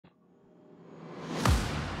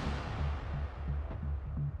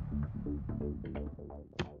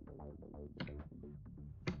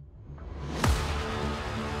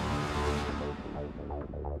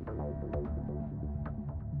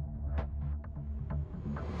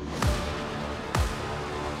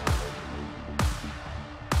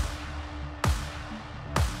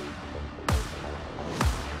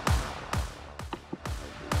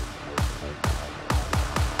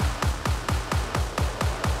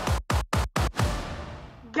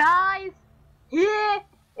Guys, here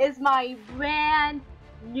is my brand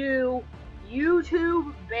new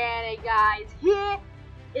YouTube banner, guys. Here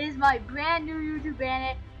is my brand new YouTube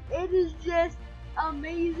banner. It is just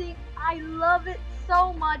amazing. I love it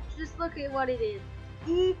so much. Just look at what it is.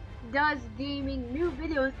 He does gaming, new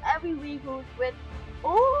videos every week with,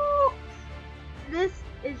 oh, this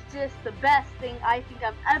is just the best thing I think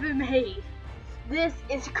I've ever made. This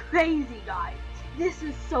is crazy, guys. This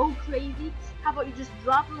is so crazy. How about you just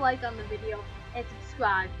drop a like on the video and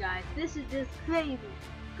subscribe, guys. This is just crazy.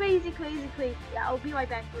 Crazy. Yeah, I'll be right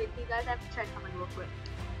back with you guys. I have to check something real quick.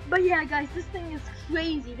 But yeah, guys, this thing is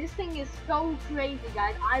crazy. This thing is so crazy,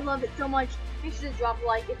 guys. I love it so much. Make sure to drop a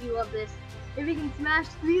like if you love this. If you can smash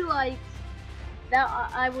 3 likes, that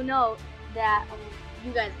I will know that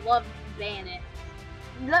you guys love Banner.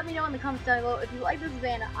 Let me know in the comments down below if you like this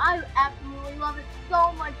banner. I absolutely love it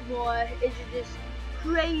so much more. It's just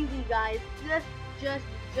crazy, guys. Just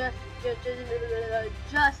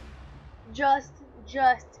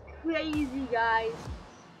crazy, guys.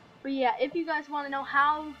 But yeah, if you guys want to know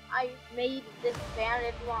how I made this banner,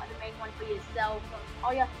 if you want to make one for yourself,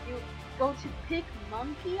 all you have to do, go to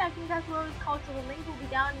PicMonkey. I think that's what it's called. So the link will be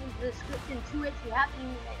down in the description to it. You have to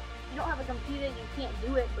use it. If you don't have a computer, you can't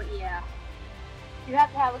do it. But yeah. You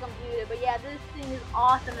have to have a computer, but yeah, this thing is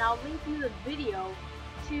awesome, and I'll link you the video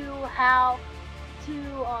to how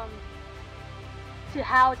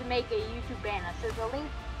to make a YouTube banner. So the link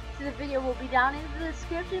to the video will be down in the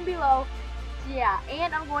description below. So yeah,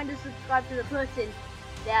 and I'm going to subscribe to the person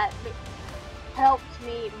that helped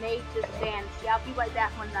me make this banner. So yeah, I'll be right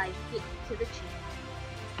back when I get to the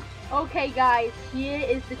channel. Okay, guys, here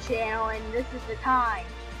is the channel, and this is the time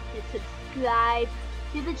to subscribe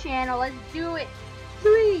to the channel. Let's do it.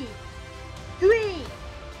 3,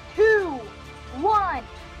 2, 1,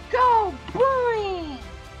 go! Boing!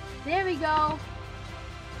 There we go.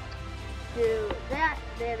 Do that.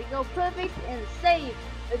 There we go. Perfect and save.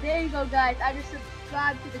 But there you go, guys. I just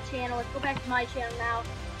subscribed to the channel. Let's go back to my channel now.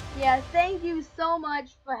 Yeah, thank you so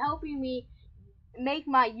much for helping me make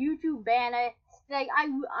my YouTube banner. Like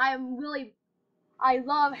I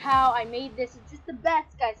love how I made this. It's just the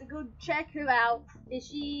best, guys. So go check her out.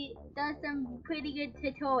 She does some pretty good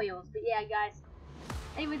tutorials. But yeah, guys.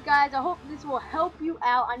 Anyways, guys, I hope this will help you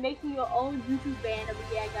out on making your own YouTube banner. But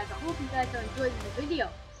yeah, guys, I hope you guys are enjoying the video.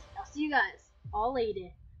 I'll see you guys all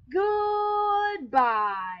later.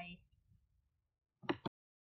 Goodbye.